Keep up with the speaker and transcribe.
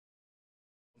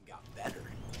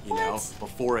you know,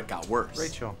 before it got worse.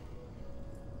 Rachel.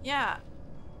 Yeah.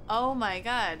 Oh my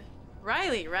God.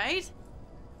 Riley, right?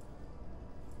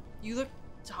 You look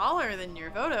taller than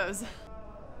your photos.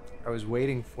 I was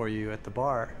waiting for you at the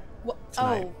bar.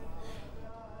 Tonight. Oh.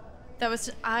 That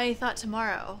was, I thought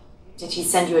tomorrow. Did he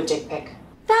send you a dick pic?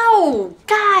 No!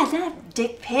 God, not a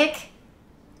dick pic.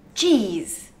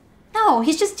 Jeez. No,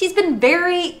 he's been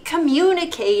very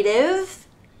communicative.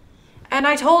 And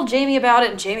I told Jamie about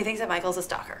it, and Jamie thinks that Michael's a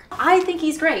stalker. I think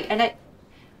he's great, and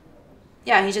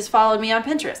yeah, he just followed me on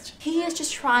Pinterest. He is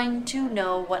just trying to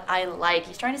know what I like.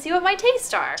 He's trying to see what my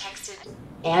tastes are. Texted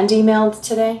and emailed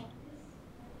today?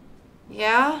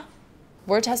 Yeah?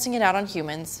 We're testing it out on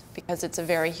humans because it's a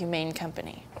very humane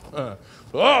company. I'm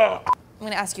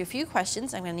going to ask you a few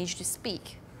questions. I'm going to need you to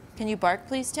speak. Can you bark,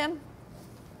 please, Tim?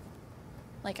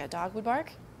 Like a dog would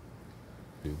bark?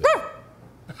 Do that.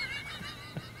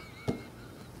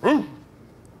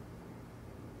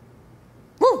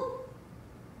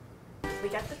 We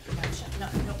got the no.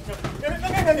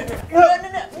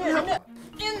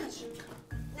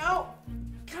 No.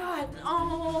 God,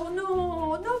 oh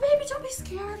no, baby, don't be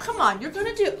scared. Come on, you're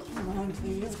gonna do it. Come on,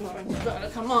 please, God, you gotta,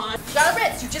 come on. You gotta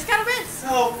rinse, you just gotta rinse.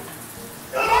 No.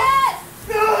 Yes!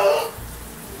 No.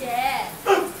 Yeah.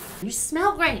 You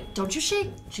smell great. Don't you shake.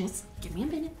 Just give me a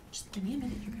minute. Just give me a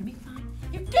minute. You're gonna be fine.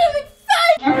 You're gonna be fine!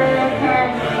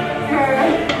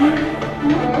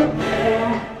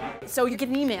 So you get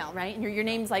an email, right? And your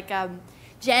name's like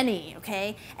Jenny,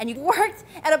 okay? And you worked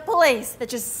at a place that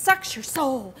just sucks your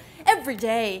soul every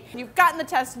day. And you've gotten the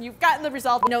test and you've gotten the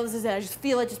result. You know, this is it. I just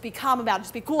feel it. Just be calm about it.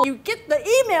 Just be cool. You get the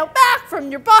email back from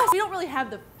your boss. You don't really have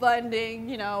the funding,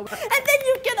 you know. And then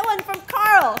you get one from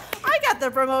Carl. I got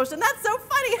the promotion. That's so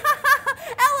funny.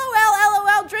 LOL,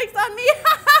 LOL, drinks on me.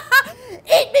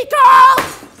 Eat me, Carl!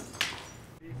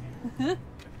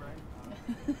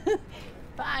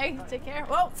 Bye. Take care.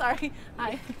 Whoa, sorry.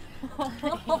 Hi.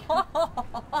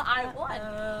 I won.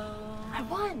 I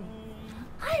won.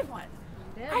 I won.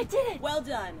 I did it. Well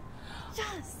done.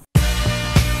 Yes.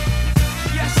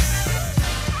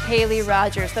 Yes. Haley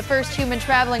Rogers, the first human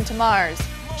traveling to Mars.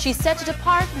 She's set to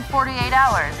depart in 48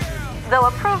 hours. Though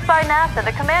approved by NASA,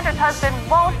 the commander's husband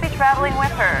won't be traveling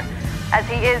with her, as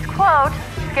he is, quote,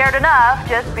 scared enough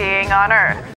just being on Earth.